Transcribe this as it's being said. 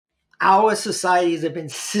our societies have been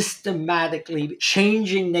systematically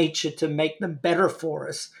changing nature to make them better for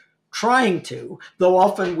us, trying to, though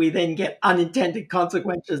often we then get unintended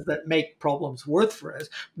consequences that make problems worse for us.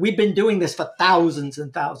 We've been doing this for thousands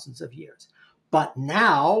and thousands of years. But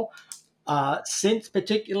now, since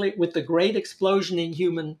particularly with the great explosion in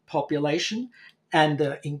human population and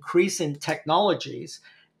the increase in technologies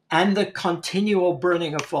and the continual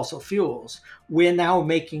burning of fossil fuels, we're now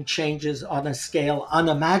making changes on a scale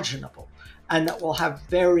unimaginable, and that will have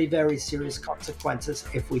very, very serious consequences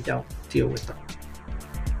if we don't deal with them.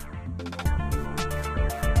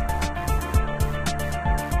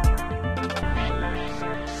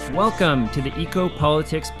 Welcome to the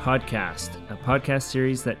EcoPolitics podcast, a podcast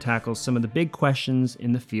series that tackles some of the big questions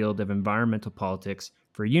in the field of environmental politics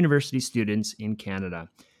for university students in Canada.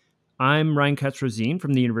 I'm Ryan Katz-Rosine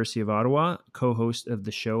from the University of Ottawa, co-host of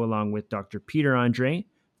the show along with Dr. Peter Andre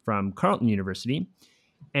from Carleton University.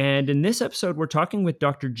 And in this episode, we're talking with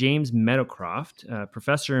Dr. James Meadowcroft, a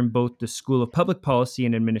professor in both the School of Public Policy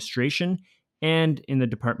and Administration and in the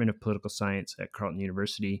Department of Political Science at Carleton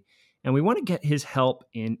University. And we want to get his help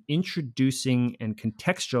in introducing and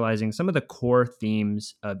contextualizing some of the core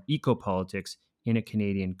themes of ecopolitics in a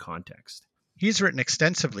Canadian context. He's written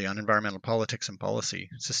extensively on environmental politics and policy,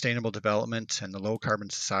 sustainable development, and the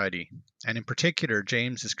low-carbon society. And in particular,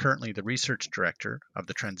 James is currently the research director of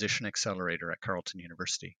the Transition Accelerator at Carleton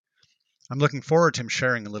University. I'm looking forward to him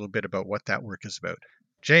sharing a little bit about what that work is about.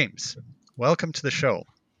 James, welcome to the show.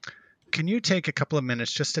 Can you take a couple of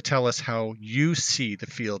minutes just to tell us how you see the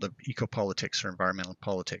field of ecopolitics or environmental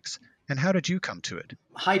politics, and how did you come to it?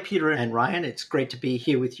 Hi, Peter and Ryan. It's great to be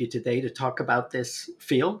here with you today to talk about this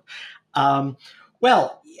field. I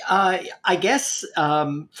guess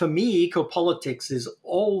for me, ecopolitics is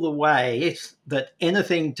all the way that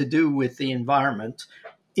anything to do with the environment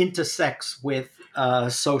intersects with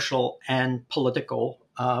social and political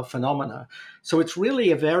phenomena. So it's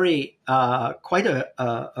really a very quite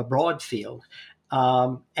a broad field.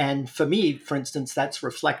 And for me, for instance, that's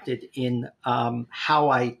reflected in how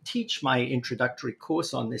I teach my introductory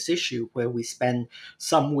course on this issue, where we spend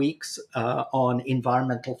some weeks on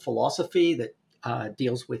environmental philosophy that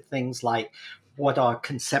deals with things like what our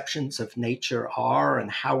conceptions of nature are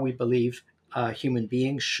and how we believe human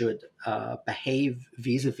beings should behave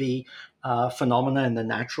vis-a-vis phenomena in the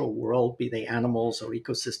natural world, be they animals or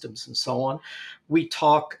ecosystems and so on. We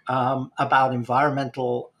talk about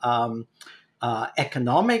environmental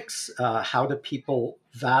economics. How do people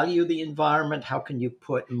value the environment? How can you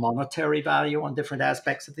put monetary value on different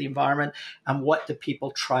aspects of the environment? And what do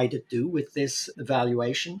people try to do with this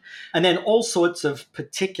valuation? And then all sorts of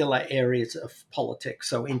particular areas of politics.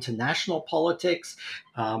 So international politics,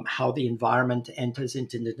 how the environment enters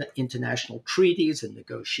into international treaties and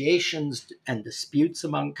negotiations and disputes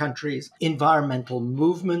among countries, environmental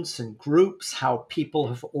movements and groups, how people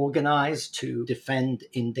have organized to defend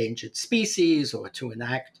endangered species or to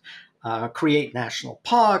create national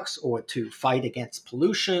parks or to fight against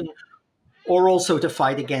pollution, or also to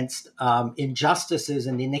fight against injustices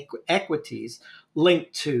and inequities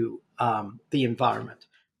linked to the environment.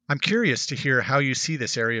 I'm curious to hear how you see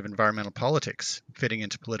this area of environmental politics fitting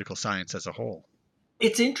into political science as a whole.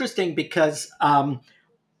 It's interesting because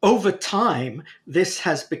over time, this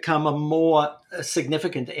has become a more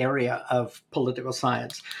significant area of political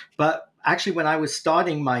science. But actually, when I was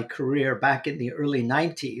starting my career back in the early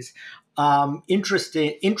 90s, interest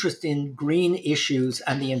in green issues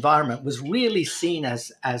and the environment was really seen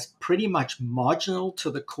as pretty much marginal to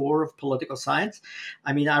the core of political science.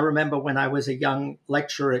 I mean, I remember when I was a young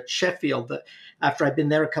lecturer at Sheffield, that after I'd been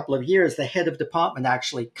there a couple of years, the head of department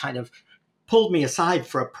actually kind of pulled me aside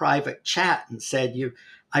for a private chat and said,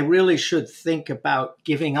 I really should think about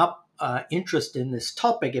giving up interest in this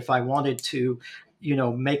topic if I wanted to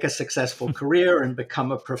make a successful career and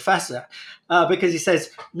become a professor, because he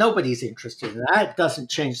says nobody's interested in that. It doesn't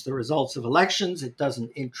change the results of elections. It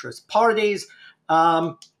doesn't interest parties.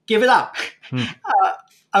 Give it up.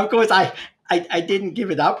 Of course, I didn't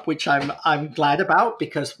give it up, which I'm glad about,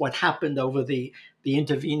 because what happened over the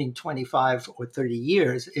intervening 25 or 30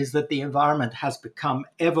 years is that the environment has become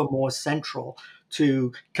ever more central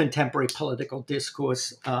to contemporary political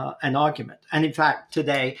discourse and argument. And in fact,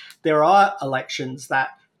 today, there are elections that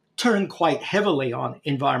turn quite heavily on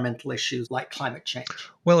environmental issues like climate change.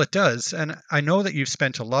 Well, it does. And I know that you've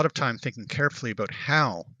spent a lot of time thinking carefully about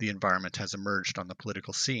how the environment has emerged on the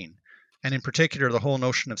political scene. And in particular, the whole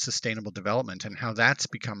notion of sustainable development and how that's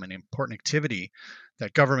become an important activity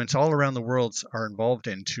that governments all around the world are involved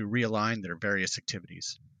in to realign their various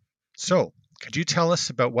activities. So, Could you tell us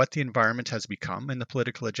about what the environment has become in the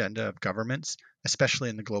political agenda of governments, especially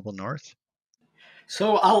in the global north?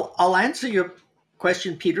 So I'll answer your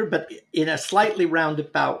question, Peter, but in a slightly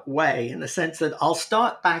roundabout way, in the sense that I'll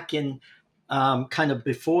start back in kind of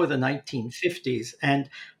before the 1950s, and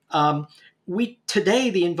um, we today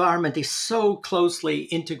the environment is so closely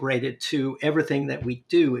integrated to everything that we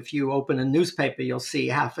do. If you open a newspaper, you'll see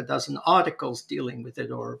half a dozen articles dealing with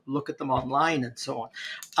it, or look at them online, and so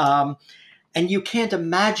on. And you can't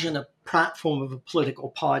imagine a platform of a political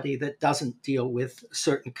party that doesn't deal with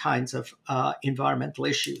certain kinds of environmental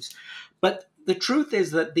issues. But the truth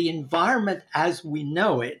is that the environment as we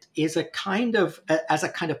know it is as a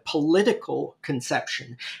kind of political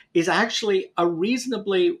conception, is actually a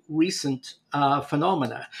reasonably recent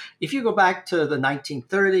phenomena. If you go back to the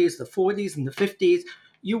 1930s, the 40s, and the 50s,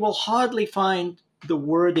 you will hardly find the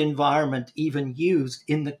word environment even used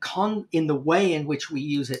in the way in which we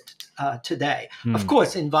use it today. Of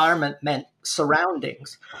course, environment meant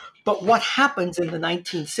surroundings, but what happens in the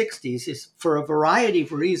 1960s is, for a variety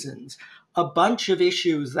of reasons, a bunch of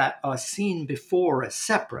issues that are seen before as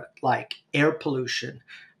separate, like air pollution,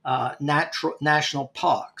 national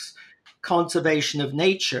parks, conservation of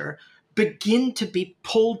nature, begin to be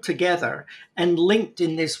pulled together and linked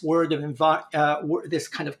in this this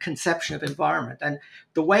kind of conception of environment. And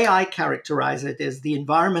the way I characterize it is the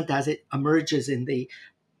environment as it emerges in the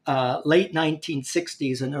late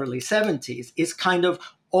 1960s and early 70s is kind of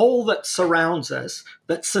all that surrounds us,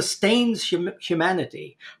 that sustains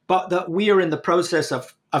humanity, but that we are in the process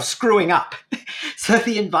of screwing up. So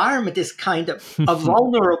the environment is kind of a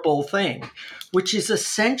vulnerable thing, which is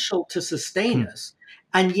essential to sustain us,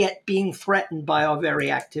 and yet being threatened by our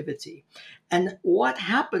very activity. And what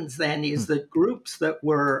happens then is that groups that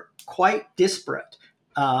were quite disparate,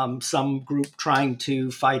 some group trying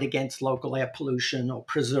to fight against local air pollution or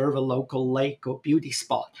preserve a local lake or beauty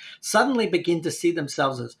spot, suddenly begin to see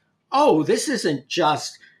themselves as, oh, this isn't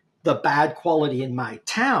just the bad quality in my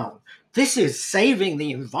town. This is saving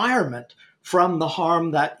the environment from the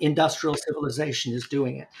harm that industrial civilization is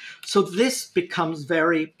doing it. So this becomes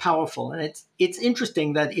very powerful. And it's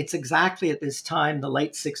interesting that it's exactly at this time, the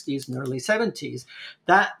late 60s and early 70s,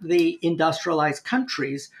 that the industrialized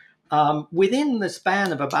countries, within the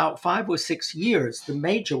span of about 5 or 6 years, the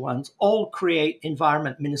major ones all create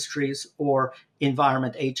environment ministries or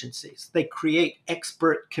environment agencies. They create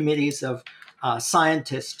expert committees of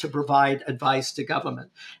scientists to provide advice to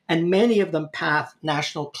government. And many of them pass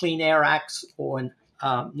National Clean Air Acts or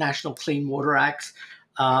National Clean Water Acts.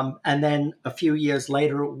 And then a few years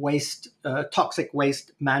later, toxic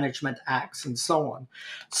waste management acts and so on.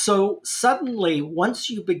 So suddenly, once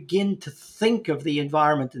you begin to think of the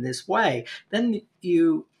environment in this way, then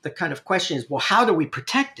the kind of question is, well, how do we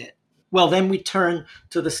protect it? Well, then we turn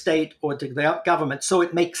to the state or to the government. So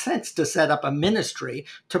it makes sense to set up a ministry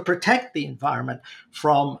to protect the environment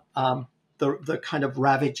from the kind of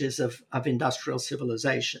ravages of industrial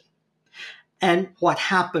civilization. And what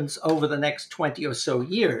happens over the next 20 or so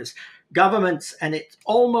years, governments, and it's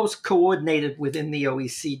almost coordinated within the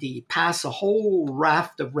OECD, pass a whole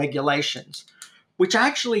raft of regulations, which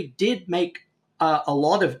actually did make a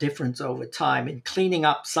lot of difference over time in cleaning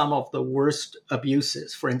up some of the worst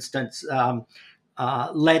abuses. For instance,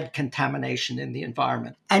 lead contamination in the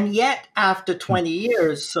environment. And yet, after 20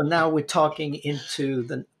 years, so now we're talking into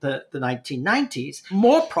the 1990s,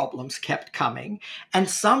 more problems kept coming. And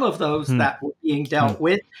some of those that were being dealt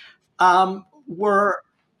with were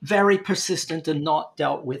very persistent and not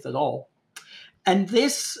dealt with at all. And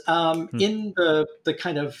this, in the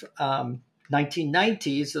kind of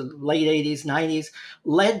 1990s, late 80s, 90s,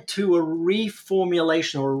 led to a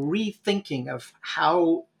reformulation or a rethinking of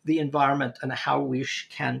how the environment and how we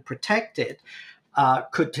can protect it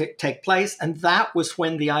could take place. And that was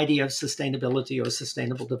when the idea of sustainability or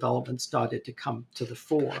sustainable development started to come to the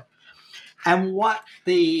fore. And what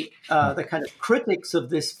the kind of critics of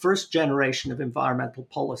this first generation of environmental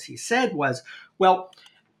policy said was, well,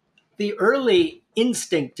 the early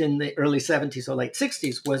instinct in the early 70s or late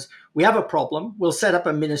 60s was, we have a problem, we'll set up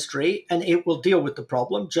a ministry and it will deal with the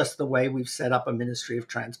problem just the way we've set up a ministry of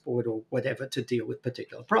transport or whatever to deal with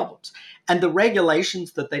particular problems. And the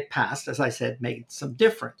regulations that they passed, as I said, made some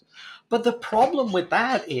difference. But the problem with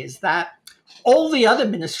that is that all the other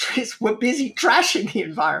ministries were busy trashing the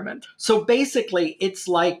environment. So basically, it's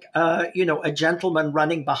like, a gentleman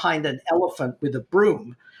running behind an elephant with a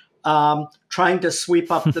broom. trying to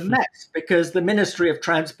sweep up the mess, because the Ministry of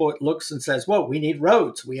Transport looks and says, well, we need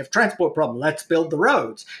roads. We have transport problem. Let's build the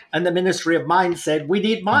roads. And the Ministry of Mines said, we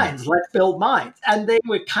need mines. Let's build mines. And they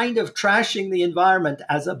were kind of trashing the environment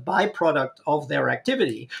as a byproduct of their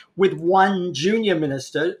activity, with one junior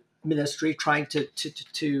ministry trying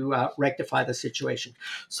to rectify the situation.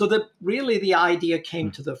 So that really the idea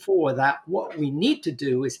came to the fore that what we need to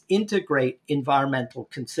do is integrate environmental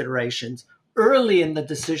considerations early in the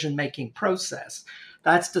decision-making process.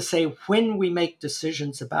 That's to say, when we make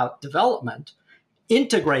decisions about development,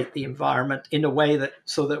 integrate the environment in a way that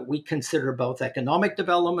so that we consider both economic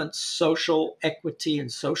development, social equity,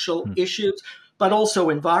 and social issues, but also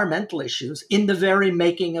environmental issues in the very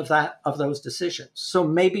making of those decisions. So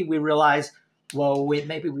maybe we realize, well,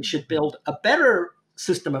 maybe we should build a better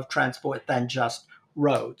system of transport than just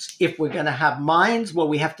roads. If we're going to have mines, well,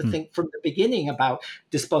 we have to think from the beginning about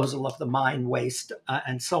disposal of the mine waste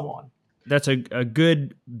and so on. That's a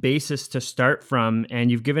good basis to start from. And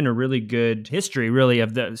you've given a really good history, really,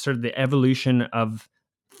 of the sort of the evolution of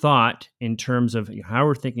thought in terms of how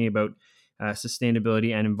we're thinking about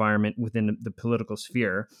sustainability and environment within the political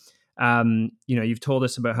sphere. You've told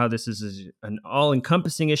us about how this is an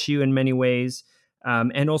all-encompassing issue in many ways,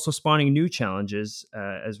 and also spawning new challenges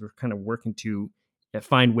as we're kind of working to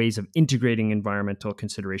find ways of integrating environmental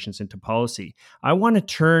considerations into policy. I want to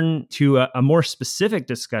turn to a more specific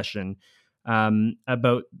discussion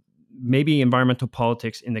about maybe environmental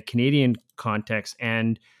politics in the Canadian context,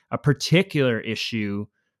 and a particular issue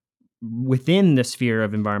within the sphere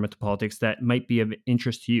of environmental politics that might be of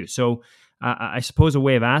interest to you. So I suppose a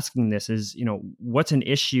way of asking this is, what's an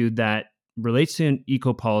issue that relates to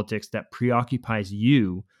ecopolitics that preoccupies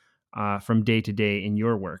you from day to day in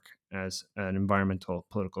your work as an environmental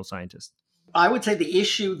political scientist? I would say the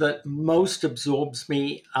issue that most absorbs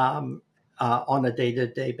me on a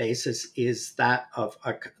day-to-day basis is that of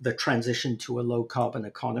the transition to a low-carbon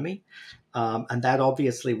economy. And that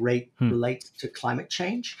obviously relates to climate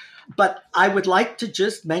change. But I would like to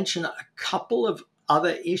just mention a couple of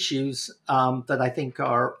other issues that I think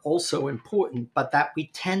are also important, but that we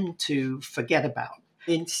tend to forget about.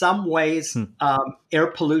 In some ways, air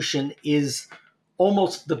pollution is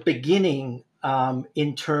almost the beginning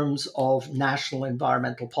in terms of national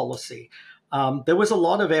environmental policy. There was a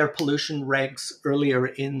lot of air pollution regs earlier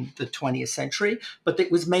in the 20th century, but it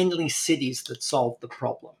was mainly cities that solved the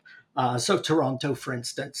problem. So Toronto, for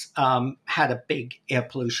instance, had a big air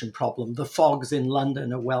pollution problem. The fogs in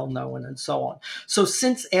London are well known, and so on. So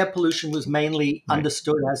since air pollution was mainly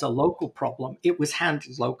understood as a local problem, it was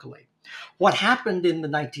handled locally. What happened in the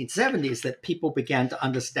 1970s that people began to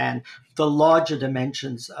understand the larger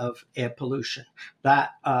dimensions of air pollution,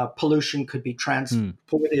 that pollution could be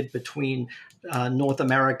transported between North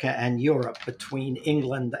America and Europe, between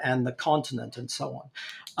England and the continent, and so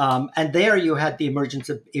on. And there you had the emergence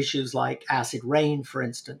of issues like acid rain, for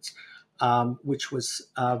instance, which was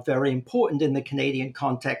very important in the Canadian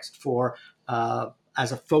context for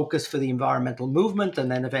as a focus for the environmental movement,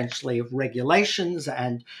 and then eventually of regulations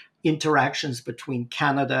and interactions between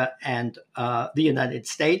Canada and the United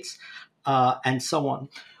States, and so on.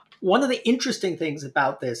 One of the interesting things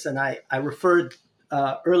about this, and I referred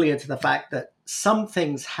earlier to the fact that some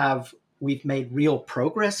things we've made real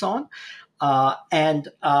progress on, and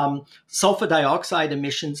sulfur dioxide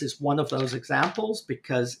emissions is one of those examples,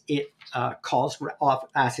 because it caused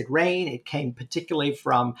acid rain. It came particularly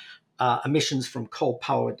from emissions from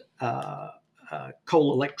coal-powered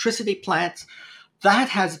coal electricity plants. That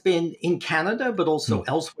has been in Canada, but also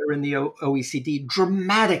elsewhere in the OECD,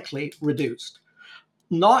 dramatically reduced.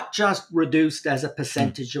 Not just reduced as a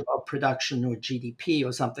percentage of our production or GDP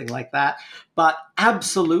or something like that, but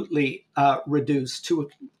absolutely reduced to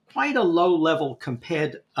quite a low level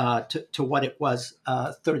compared to what it was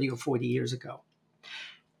 30 or 40 years ago.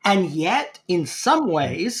 And yet, in some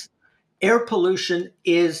ways, air pollution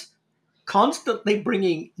is constantly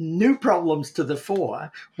bringing new problems to the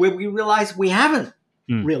fore, where we realize we haven't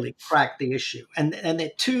really cracked the issue. And there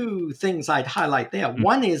are two things I'd highlight there.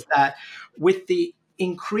 One is that with the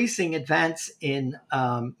increasing advance in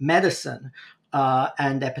medicine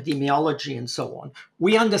and epidemiology and so on,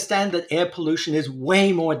 we understand that air pollution is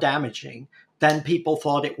way more damaging than people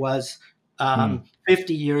thought it was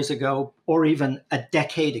 50 years ago or even a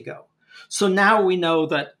decade ago. So now we know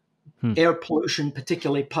that air pollution,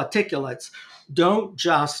 particularly particulates, don't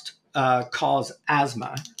just cause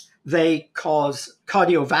asthma. They cause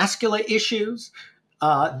cardiovascular issues.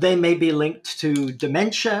 They may be linked to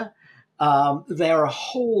dementia. There are a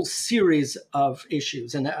whole series of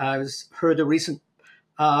issues. And I heard a recent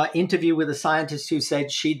interview with a scientist who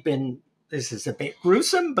said she'd been this is a bit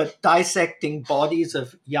gruesome, but dissecting bodies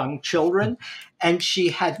of young children. And she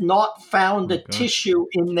had not found a tissue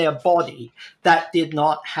in their body that did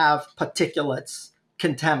not have particulates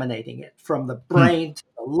contaminating it, from the brain to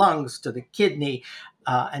the lungs to the kidney,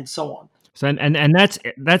 and so on. So and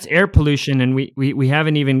that's air pollution, and we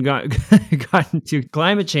haven't even gotten to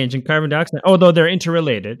climate change and carbon dioxide, although they're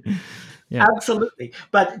interrelated. Yeah. Absolutely.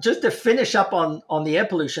 But just to finish up on the air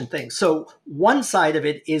pollution thing. So one side of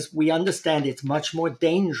it is we understand it's much more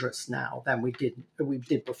dangerous now than we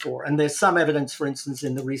did before. And there's some evidence, for instance,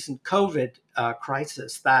 in the recent COVID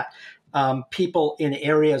crisis that people in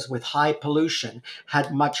areas with high pollution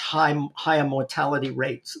had much higher mortality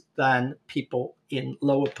rates than people in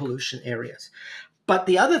lower pollution areas. But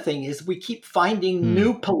the other thing is we keep finding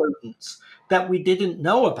new pollutants that we didn't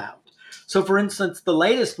know about. So, for instance, the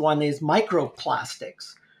latest one is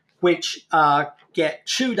microplastics, which get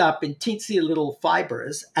chewed up in teensy little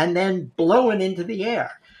fibers and then blown into the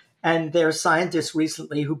air. And there are scientists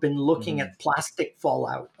recently who've been looking at plastic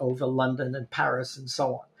fallout over London and Paris and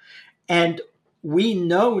so on. And we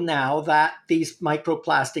know now that these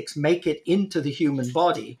microplastics make it into the human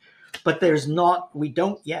body, but we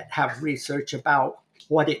don't yet have research about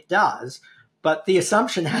what it does. But the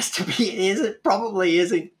assumption has to be it probably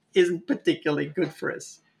isn't particularly good for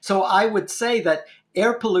us. So I would say that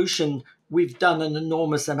air pollution we've done an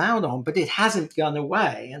enormous amount on, but it hasn't gone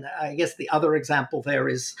away. And I guess the other example there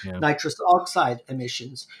is nitrous oxide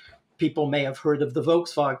emissions. People may have heard of the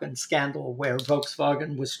Volkswagen scandal, where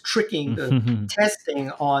Volkswagen was tricking the testing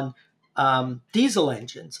on diesel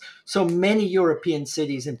engines. So many European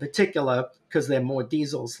cities in particular, because there are more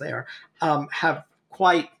diesels there, have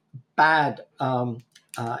quite bad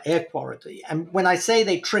air quality. And when I say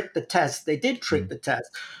they tricked the test, they did trick the test,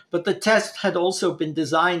 but the test had also been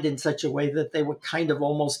designed in such a way that they were kind of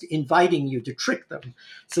almost inviting you to trick them,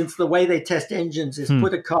 since the way they test engines is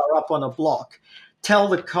put a car up on a block, tell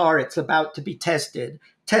the car it's about to be tested,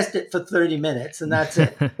 test it for 30 minutes, and that's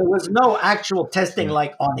it. There was no actual testing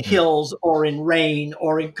like on hills or in rain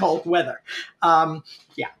or in cold weather. There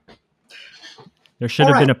should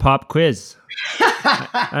have been a pop quiz.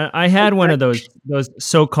 I had one of those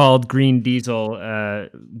so-called green diesel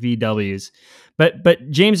VWs,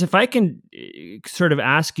 but James, if I can sort of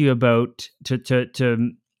ask you about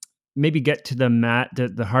to maybe get to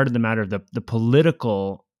the heart of the matter, the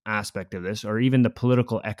political aspect of this, or even the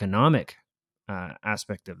political economic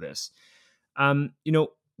aspect of this.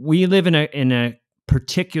 We live in a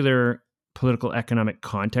particular political economic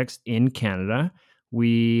context in Canada.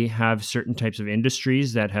 We have certain types of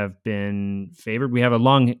industries that have been favored. We have a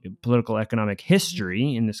long political economic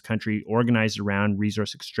history in this country organized around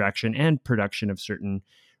resource extraction and production of certain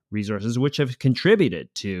resources, which have contributed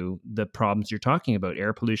to the problems you're talking about: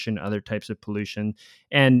 air pollution, other types of pollution,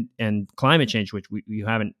 and climate change, which we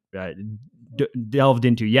haven't delved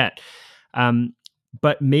into yet.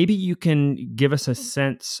 But maybe you can give us a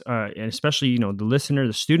sense, and especially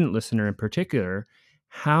the student listener in particular,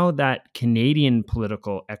 how that Canadian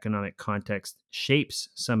political economic context shapes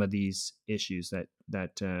some of these issues that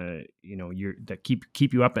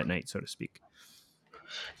keep you up at night, so to speak.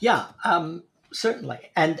 Yeah,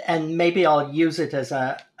 certainly, and maybe I'll use it as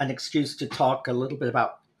an excuse to talk a little bit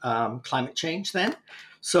about climate change. Then,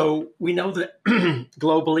 so we know that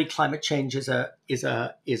globally climate change is a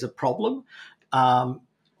problem.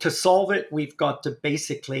 To solve it, we've got to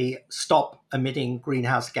basically stop emitting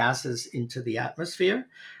greenhouse gases into the atmosphere.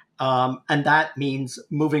 And that means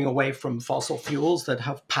moving away from fossil fuels that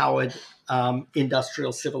have powered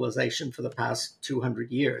industrial civilization for the past 200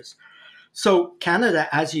 years. So Canada,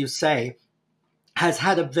 as you say, has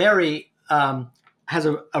had a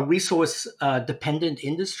resource dependent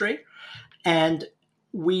industry. And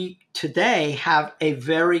we today have a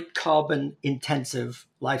very carbon intensive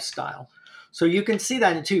lifestyle. So you can see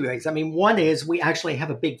that in two ways. I mean, one is we actually have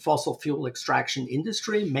a big fossil fuel extraction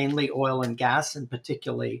industry, mainly oil and gas, and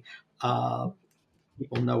particularly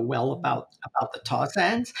people know well about the tar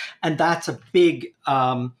sands. And that's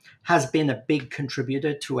has been a big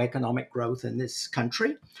contributor to economic growth in this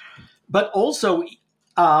country. But also,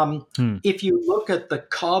 if you look at the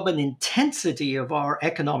carbon intensity of our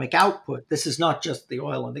economic output, this is not just the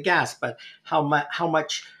oil and the gas, but how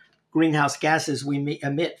much greenhouse gases we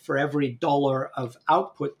emit for every dollar of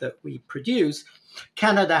output that we produce.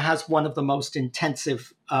 Canada has one of the most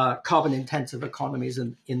intensive, carbon-intensive economies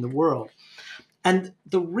in the world. And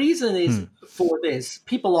the reason is for this,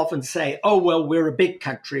 people often say, oh, well, we're a big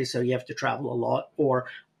country, so you have to travel a lot, or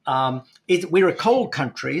we're a cold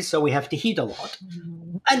country, so we have to heat a lot.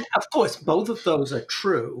 And of course, both of those are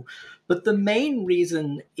true. But the main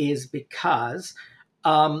reason is because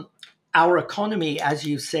our economy, as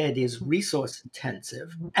you said, is resource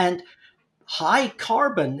intensive. And high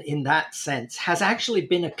carbon in that sense has actually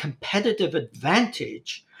been a competitive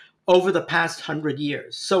advantage over the past 100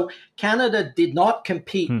 years. So Canada did not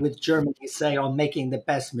compete with Germany, say, on making the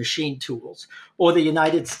best machine tools, or the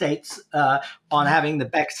United States on having the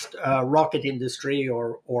best rocket industry,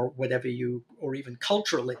 or whatever or even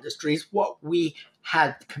cultural industries. What we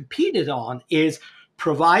had competed on is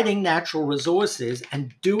providing natural resources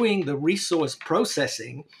and doing the resource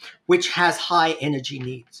processing, which has high energy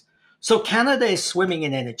needs. So Canada is swimming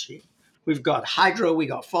in energy. We've got hydro, we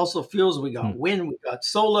got fossil fuels, we got wind, we got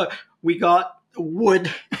solar, we got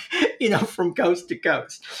wood, from coast to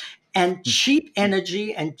coast. And cheap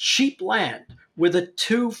energy and cheap land were the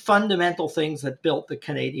two fundamental things that built the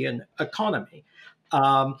Canadian economy.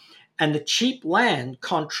 And the cheap land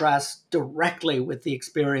contrasts directly with the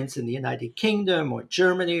experience in the United Kingdom or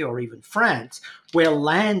Germany or even France, where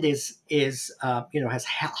land has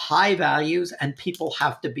high values and people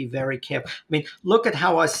have to be very careful. I mean, look at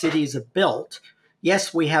how our cities are built.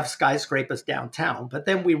 Yes, we have skyscrapers downtown, but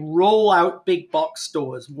then we roll out big box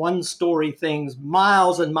stores, one-story things,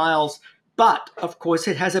 miles and miles. But of course,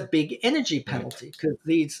 it has a big energy penalty because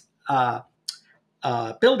these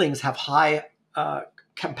buildings have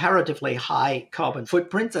comparatively high carbon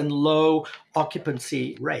footprints and low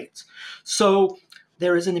occupancy rates. So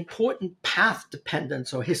there is an important path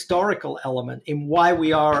dependence or historical element in why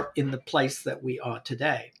we are in the place that we are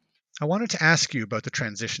today. I wanted to ask you about the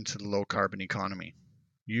transition to the low carbon economy.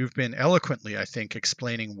 You've been eloquently, I think,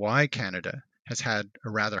 explaining why Canada has had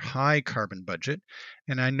a rather high carbon budget,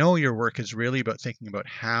 and I know your work is really about thinking about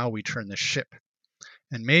how we turn the ship.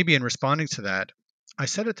 And maybe in responding to that, I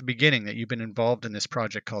said at the beginning that you've been involved in this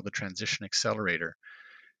project called the Transition Accelerator.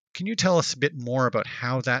 Can you tell us a bit more about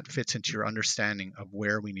how that fits into your understanding of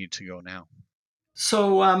where we need to go now?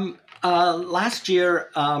 So last year,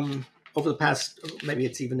 over the past, maybe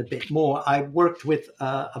it's even a bit more, I worked with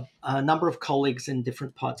a number of colleagues in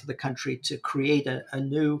different parts of the country to create a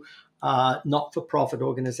new not-for-profit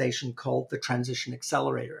organization called the Transition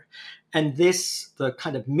Accelerator. And the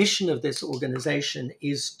kind of mission of this organization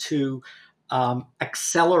is to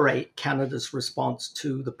accelerate Canada's response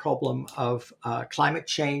to the problem of climate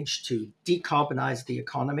change, to decarbonize the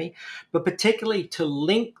economy, but particularly to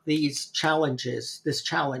link this challenge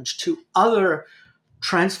to other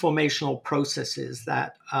transformational processes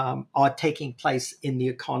that are taking place in the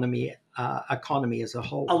economy as a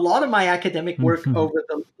whole. A lot of my academic work over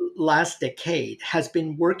the last decade has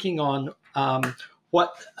been working on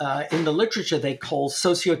what in the literature they call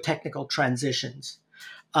socio-technical transitions.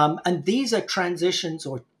 And these are transitions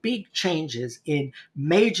or big changes in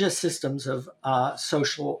major systems of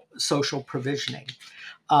social provisioning.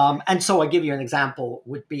 And so I give you an example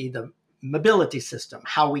would be the mobility system,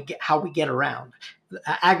 how we get around. The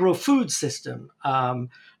agro-food system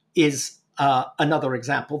is another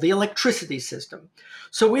example, the electricity system.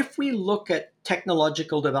 So if we look at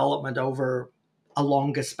technological development over a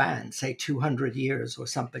longer span, say 200 years or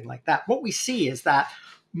something like that, what we see is that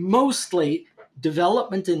mostly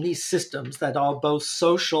development in these systems that are both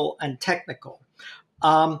social and technical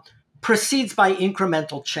proceeds by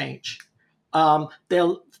incremental change.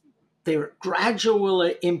 They're gradual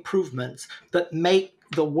improvements that make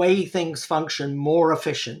the way things function more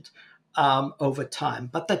efficient over time,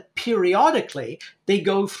 but that periodically they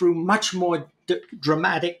go through much more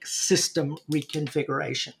dramatic system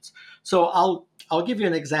reconfigurations. So I'll give you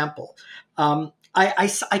an example.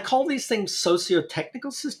 I call these things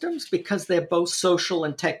socio-technical systems because they're both social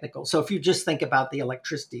and technical. So if you just think about the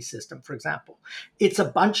electricity system, for example, it's a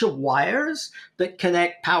bunch of wires that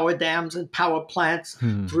connect power dams and power plants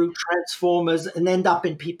through transformers and end up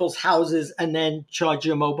in people's houses and then charge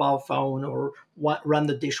your mobile phone or run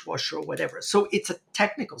the dishwasher or whatever. So it's a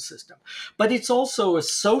technical system, but it's also a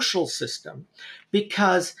social system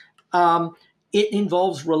because it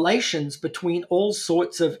involves relations between all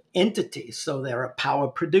sorts of entities. So there are power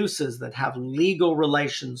producers that have legal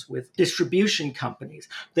relations with distribution companies.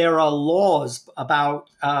 There are laws about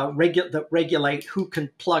that regulate who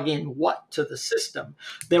can plug in what to the system.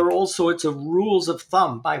 There are all sorts of rules of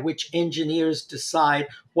thumb by which engineers decide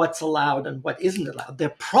what's allowed and what isn't allowed. There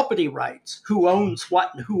are property rights, who owns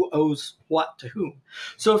what and who owes what to whom.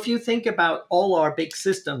 So if you think about all our big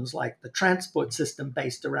systems like the transport system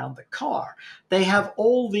based around the car, they have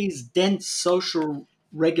all these dense social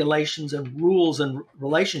regulations and rules and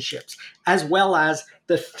relationships, as well as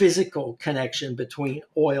the physical connection between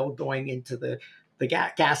oil going into the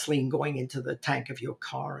gasoline going into the tank of your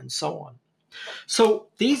car and so on. So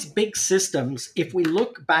these big systems, if we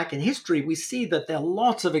look back in history, we see that there are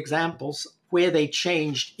lots of examples where they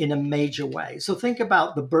changed in a major way. So think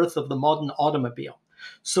about the birth of the modern automobile.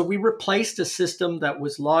 So we replaced a system that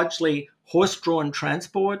was largely horse-drawn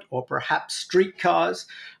transport or perhaps streetcars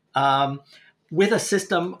with a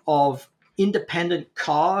system of independent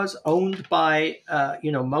cars owned by,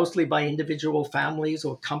 mostly by individual families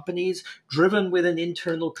or companies, driven with an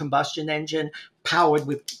internal combustion engine powered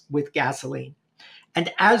with gasoline.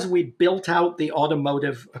 And as we built out the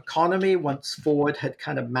automotive economy, once Ford had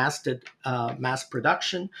kind of mastered mass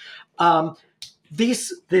production,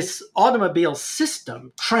 this automobile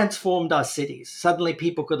system transformed our cities. Suddenly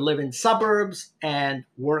people could live in suburbs and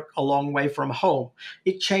work a long way from home.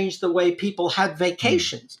 It changed the way people had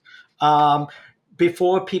vacations.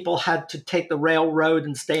 Before, people had to take the railroad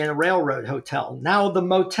and stay in a railroad hotel. Now the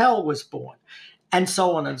motel was born, and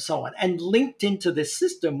so on and so on. And linked into this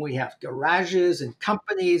system, we have garages and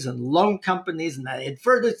companies and loan companies and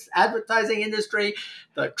the advertising industry,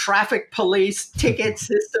 the traffic police, ticket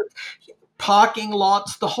systems, parking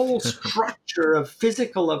lots, the whole structure of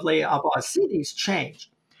our cities changed.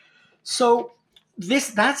 So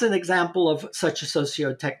that's an example of such a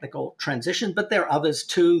socio-technical transition, but there are others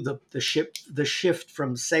too. The shift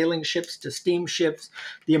from sailing ships to steamships,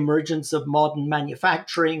 the emergence of modern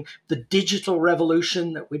manufacturing, the digital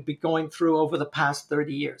revolution that we'd be going through over the past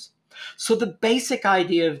 30 years. So the basic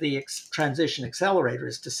idea of the Transition Accelerator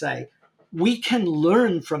is to say, we can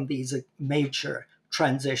learn from these major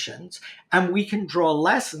transitions, and we can draw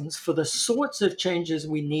lessons for the sorts of changes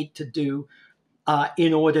we need to do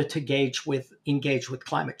in order to engage with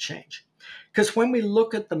climate change. Because when we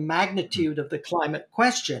look at the magnitude of the climate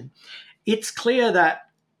question, it's clear that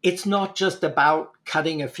it's not just about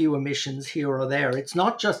cutting a few emissions here or there. It's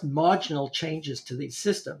not just marginal changes to these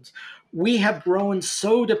systems. We have grown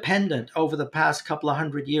so dependent over the past couple of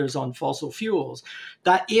hundred years on fossil fuels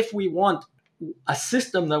that if we want a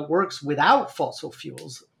system that works without fossil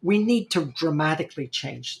fuels, we need to dramatically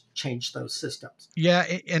change those systems. Yeah,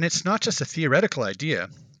 and it's not just a theoretical idea.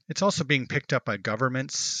 It's also being picked up by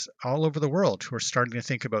governments all over the world who are starting to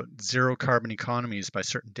think about zero carbon economies by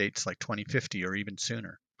certain dates like 2050 or even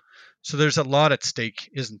sooner. So there's a lot at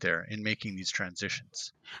stake, isn't there, in making these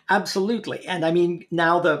transitions? Absolutely. And I mean,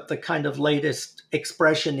 now the kind of latest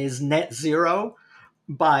expression is net zero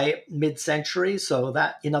by mid-century. So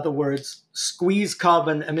that, in other words, squeeze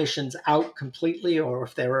carbon emissions out completely, or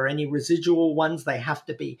if there are any residual ones, they have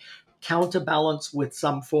to be counterbalanced with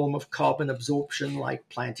some form of carbon absorption, like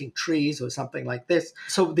planting trees or something like this.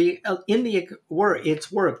 So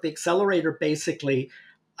its work, the accelerator basically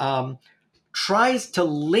tries to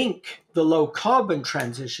link the low carbon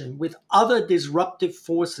transition with other disruptive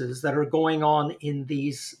forces that are going on in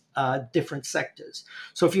these different sectors.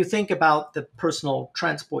 So if you think about the personal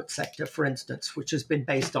transport sector, for instance, which has been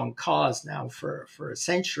based on cars now for a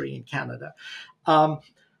century in Canada,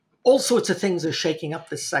 all sorts of things are shaking up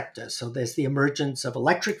this sector. So there's the emergence of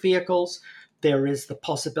electric vehicles. There is the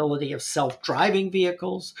possibility of self-driving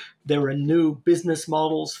vehicles. There are new business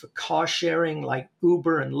models for car sharing like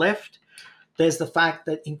Uber and Lyft. There's the fact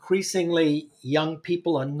that increasingly young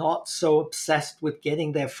people are not so obsessed with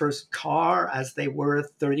getting their first car as they were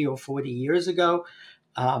 30 or 40 years ago.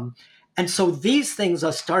 And so these things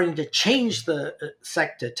are starting to change the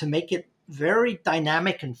sector to make it very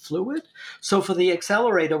dynamic and fluid. So for the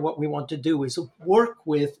accelerator, what we want to do is work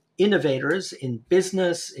with innovators in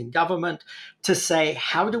business, in government, to say,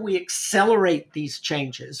 how do we accelerate these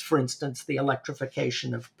changes, for instance, the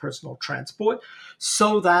electrification of personal transport,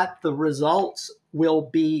 so that the results will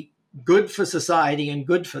be good for society and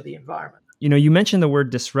good for the environment. You know, you mentioned the word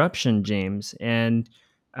disruption, James, and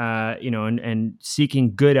and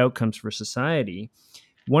seeking good outcomes for society.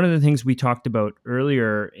 One of the things we talked about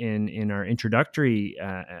earlier in our introductory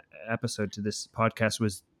episode to this podcast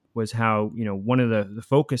was how, one of the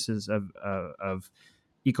focuses of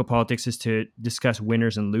EcoPolitics is to discuss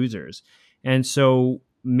winners and losers. And so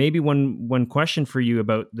maybe one question for you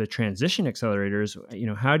about the Transition Accelerator is,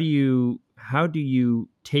 how do you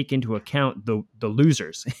take into account the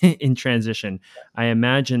losers in transition? I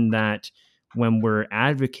imagine that when we're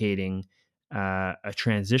advocating a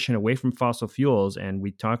transition away from fossil fuels, and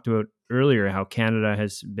we talked about earlier how Canada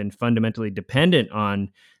has been fundamentally dependent on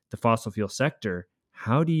the fossil fuel sector,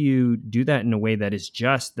 how do you do that in a way that is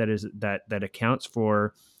just, that accounts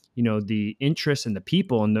for the interests and the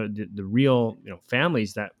people and the real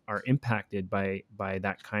families that are impacted by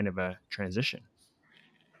that kind of a transition?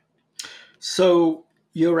 So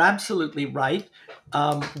you're absolutely right.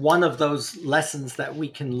 One of those lessons that we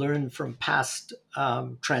can learn from past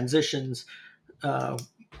transitions, the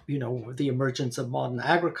emergence of modern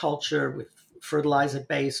agriculture with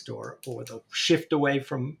fertilizer-based or the shift away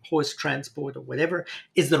from horse transport or whatever,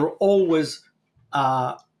 is there are always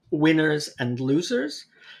winners and losers.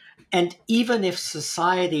 And even if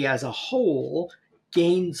society as a whole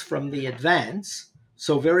gains from the advance,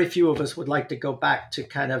 so very few of us would like to go back to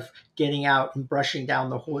kind of getting out and brushing down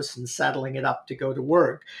the horse and saddling it up to go to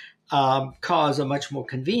work. Cars are much more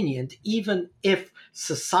convenient. Even if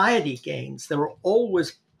society gains, there are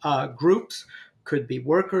always groups, could be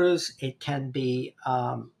workers, it can be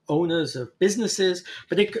owners of businesses,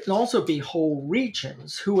 but it can also be whole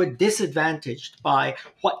regions who are disadvantaged by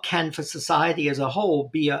what can for society as a whole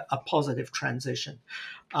be a positive transition.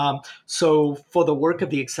 So for the work of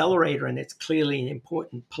the accelerator, and it's clearly an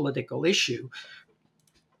important political issue,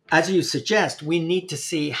 as you suggest, we need to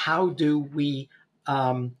see how do we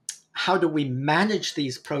manage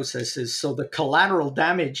these processes so the collateral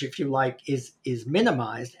damage, if you like, is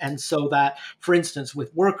minimized, and so that, for instance,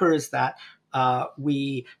 with workers, that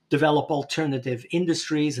we develop alternative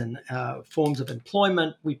industries and forms of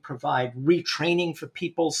employment. We provide retraining for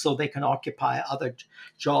people so they can occupy other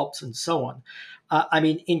jobs and so on.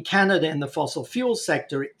 In Canada, in the fossil fuel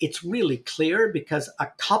sector, it's really clear because a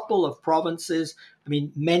couple of provinces,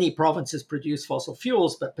 many provinces produce fossil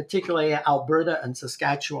fuels, but particularly Alberta and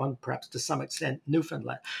Saskatchewan, perhaps to some extent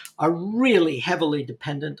Newfoundland, are really heavily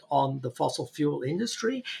dependent on the fossil fuel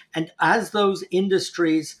industry. And as those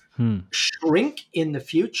industries shrink in the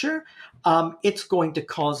future, it's going to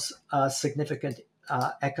cause significant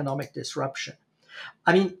economic disruption.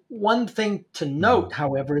 One thing to note,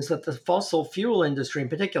 however, is that the fossil fuel industry in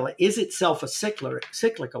particular is itself a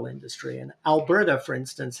cyclical industry. And Alberta, for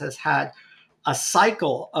instance, has had a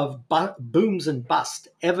cycle of booms and busts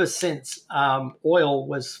ever since oil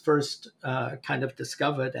was first kind of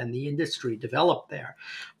discovered and the industry developed there.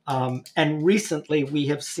 And recently we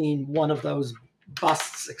have seen one of those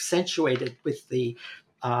busts accentuated with the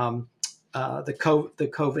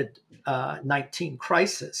COVID-19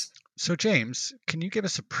 crisis. So, James, can you give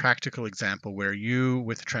us a practical example where you,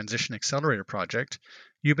 with the Transition Accelerator project,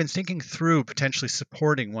 you've been thinking through potentially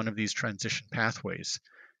supporting one of these transition pathways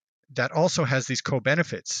that also has these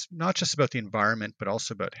co-benefits, not just about the environment, but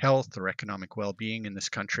also about health or economic well-being in this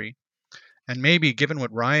country? And maybe, given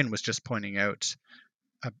what Ryan was just pointing out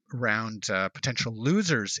around potential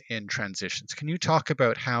losers in transitions, can you talk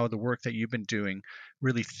about how the work that you've been doing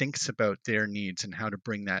really thinks about their needs and how to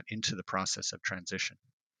bring that into the process of transition?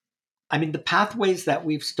 The pathways that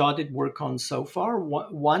we've started work on so far,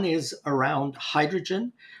 one is around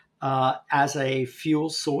hydrogen as a fuel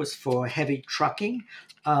source for heavy trucking,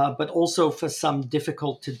 but also for some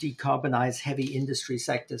difficult to decarbonize heavy industry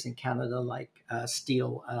sectors in Canada, like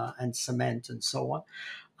steel and cement and so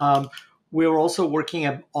on. We're also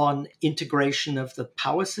working on integration of the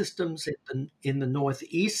power systems in the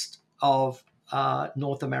northeast of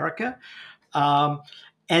North America.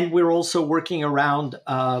 And we're also working around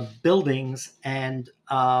buildings and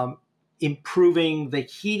improving the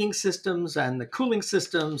heating systems and the cooling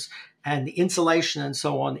systems and the insulation and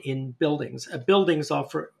so on in buildings. Buildings are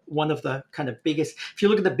for one of the kind of biggest, if you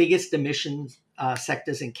look at the biggest emissions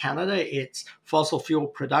sectors in Canada, it's fossil fuel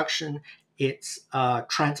production, it's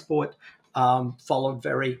transport, followed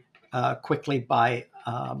very quickly by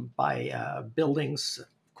buildings.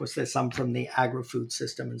 Of course, there's some from the agri-food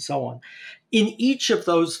system and so on. In each of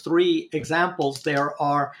those three examples, there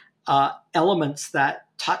are elements that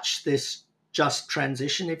touch this just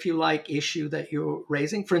transition, if you like, issue that you're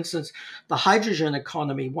raising. For instance, the hydrogen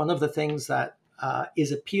economy, one of the things that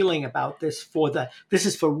is appealing about this this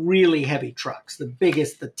is for really heavy trucks,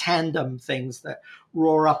 the tandem things that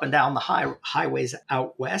roar up and down the highways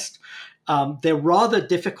out west. They're rather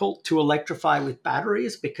difficult to electrify with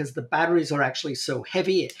batteries because the batteries are actually so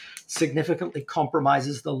heavy, it significantly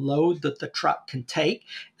compromises the load that the truck can take.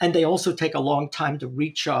 And they also take a long time to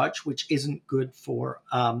recharge, which isn't good for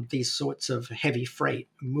these sorts of heavy freight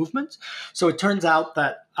movements. So it turns out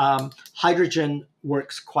that hydrogen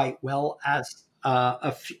works quite well as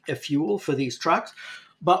a fuel for these trucks.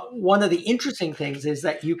 But one of the interesting things is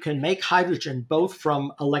that you can make hydrogen both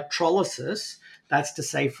from electrolysis, that's to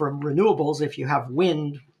say from renewables. If you have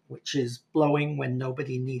wind, which is blowing when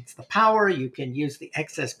nobody needs the power, you can use the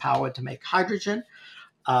excess power to make hydrogen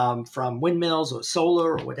from windmills or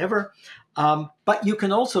solar or whatever. But you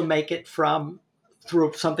can also make it through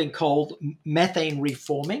something called methane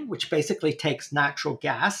reforming, which basically takes natural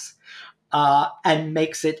gas and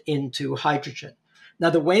makes it into hydrogen. Now,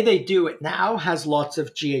 the way they do it now has lots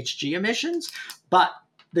of GHG emissions, but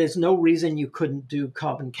there's no reason you couldn't do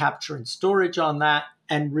carbon capture and storage on that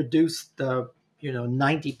and reduce the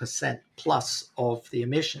 90% plus of the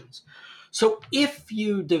emissions. So if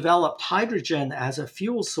you develop hydrogen as a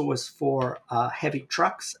fuel source for heavy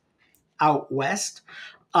trucks out west,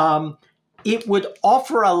 um, it would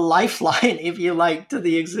offer a lifeline, if you like, to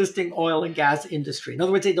the existing oil and gas industry. In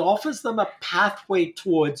other words, it offers them a pathway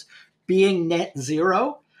towards being net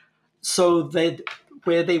zero, so that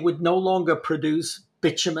where they would no longer produce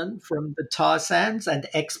bitumen from the tar sands and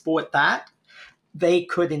export that, they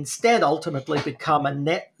could instead ultimately become a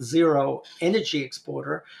net zero energy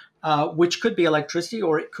exporter, which could be electricity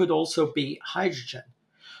or it could also be hydrogen.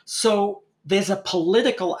 So there's a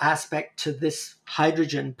political aspect to this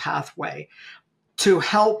hydrogen pathway to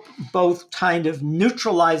help both kind of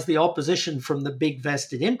neutralize the opposition from the big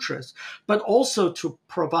vested interests, but also to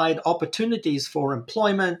provide opportunities for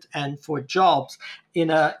employment and for jobs in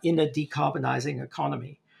a decarbonizing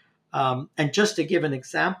economy. And just to give an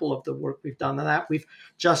example of the work we've done on that, we've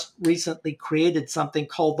just recently created something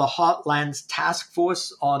called the Heartlands Task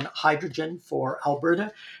Force on Hydrogen for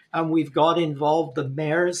Alberta. And we've got involved the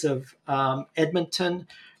mayors of Edmonton,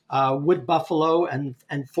 Wood Buffalo, and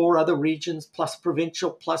 4 other regions, plus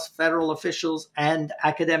provincial, plus federal officials, and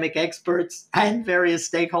academic experts, and various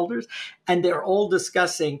stakeholders. And they're all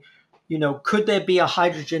discussing, could there be a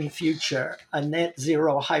hydrogen future, a net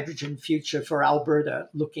zero hydrogen future for Alberta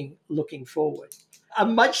looking forward? A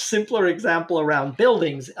much simpler example around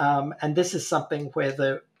buildings, and this is something where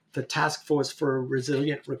the Task Force for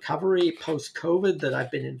Resilient Recovery post-COVID that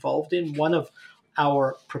I've been involved in, one of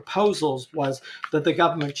our proposals was that the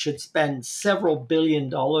government should spend several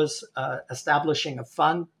 $billion establishing a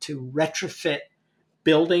fund to retrofit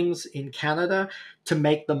buildings in Canada to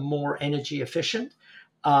make them more energy efficient.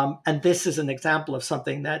 And this is an example of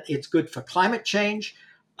something that it's good for climate change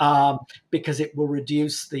because it will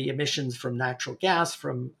reduce the emissions from natural gas,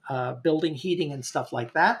 from building heating and stuff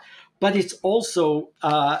like that. But it's also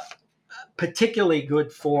particularly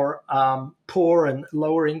good for poor and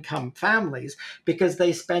lower income families because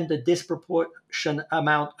they spend a disproportionate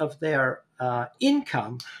amount of their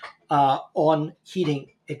income on heating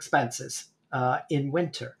expenses in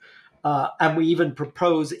winter. And we even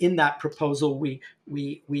propose in that proposal, we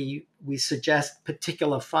suggest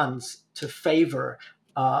particular funds to favor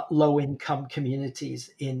low-income communities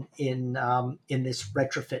in this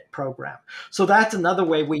retrofit program. So that's another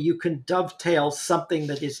way where you can dovetail something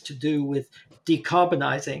that is to do with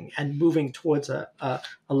decarbonizing and moving towards a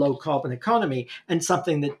low-carbon economy, and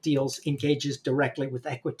something that engages directly with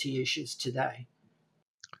equity issues today.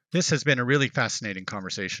 This has been a really fascinating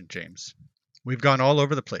conversation, James. We've gone all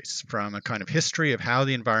over the place, from a kind of history of how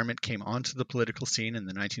the environment came onto the political scene in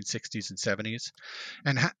the 1960s and 70s.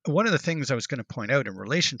 And one of the things I was going to point out in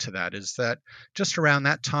relation to that is that just around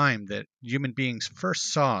that time that human beings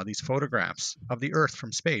first saw these photographs of the Earth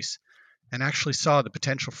from space and actually saw the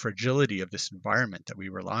potential fragility of this environment that we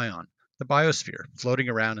rely on, the biosphere floating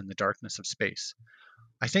around in the darkness of space.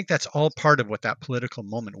 I think that's all part of what that political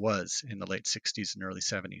moment was in the late 60s and early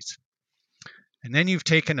 70s. And then you've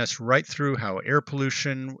taken us right through how air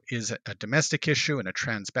pollution is a domestic issue and a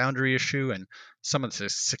transboundary issue, and some of the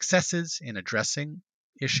successes in addressing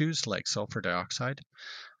issues like sulfur dioxide.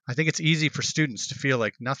 I think it's easy for students to feel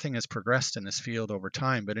like nothing has progressed in this field over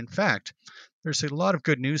time, but in fact, there's a lot of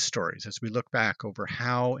good news stories as we look back over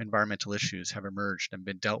how environmental issues have emerged and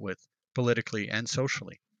been dealt with politically and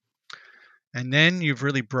socially. And then you've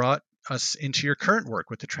really brought us into your current work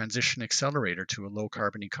with the Transition Accelerator to a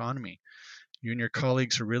low-carbon economy. You and your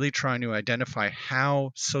colleagues are really trying to identify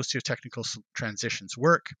how socio-technical transitions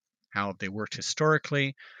work, how have they worked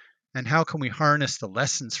historically, and how can we harness the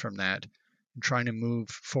lessons from that in trying to move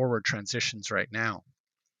forward transitions right now.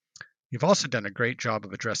 You've also done a great job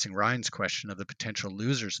of addressing Ryan's question of the potential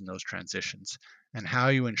losers in those transitions and how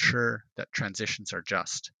you ensure that transitions are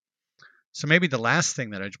just. So maybe the last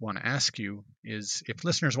thing that I want to ask you is, if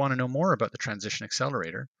listeners want to know more about the Transition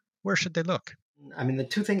Accelerator, where should they look? I mean, the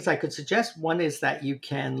 2 things I could suggest, one is that you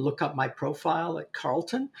can look up my profile at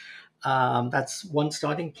Carleton. That's one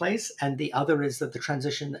starting place. And the other is that the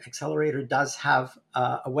Transition Accelerator does have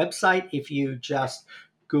a website. If you just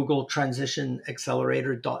Google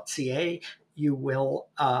transitionaccelerator.ca, you will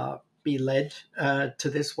be led to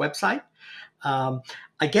this website.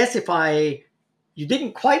 I guess you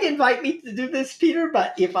didn't quite invite me to do this, Peter,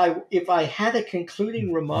 but if I had a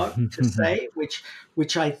concluding remark to say, which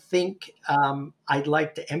I think I'd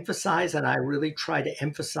like to emphasize, and I really try to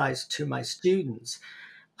emphasize to my students,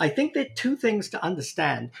 I think there are 2 things to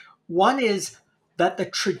understand. One is that the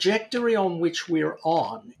trajectory on which we're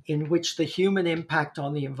on, in which the human impact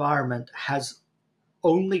on the environment has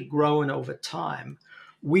only grown over time,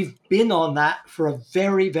 we've been on that for a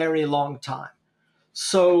very, very long time.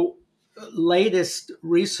 So latest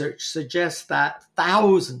research suggests that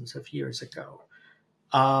thousands of years ago,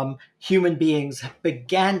 human beings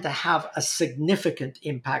began to have a significant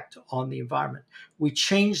impact on the environment. We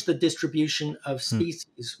changed the distribution of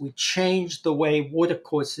species. We changed the way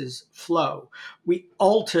watercourses flow. We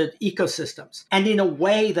altered ecosystems, and in a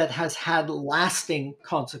way that has had lasting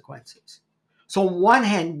consequences. So on one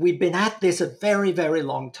hand, we've been at this a very, very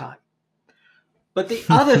long time. But the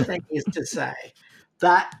other thing is to say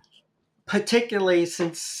that particularly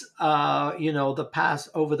since over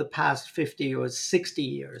the past 50 or 60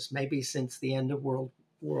 years, maybe since the end of World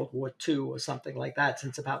War II or something like that,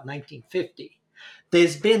 since about 1950,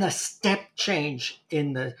 there's been a step change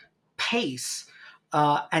in the pace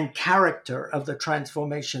and character of the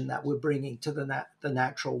transformation that we're bringing to the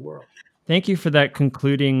natural world. Thank you for that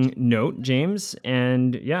concluding note, James.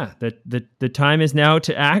 And yeah, the time is now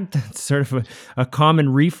to act. That's sort of a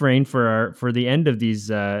common refrain for the end of these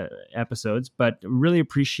episodes. But really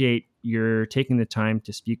appreciate your taking the time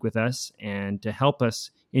to speak with us and to help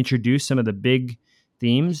us introduce some of the big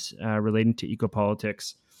themes relating to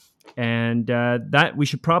ecopolitics. And that we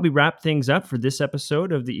should probably wrap things up for this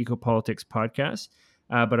episode of the EcoPolitics podcast.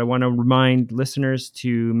 But I want to remind listeners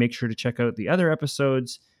to make sure to check out the other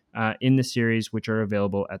episodes in the series, which are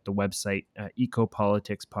available at the website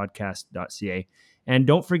ecopoliticspodcast.ca. And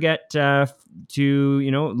don't forget to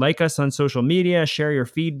like us on social media, share your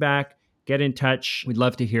feedback, get in touch. We'd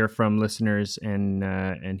love to hear from listeners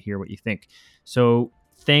and hear what you think. So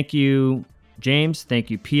thank you, James.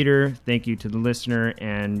 Thank you, Peter. Thank you to the listener.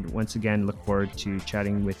 And once again, look forward to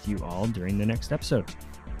chatting with you all during the next episode.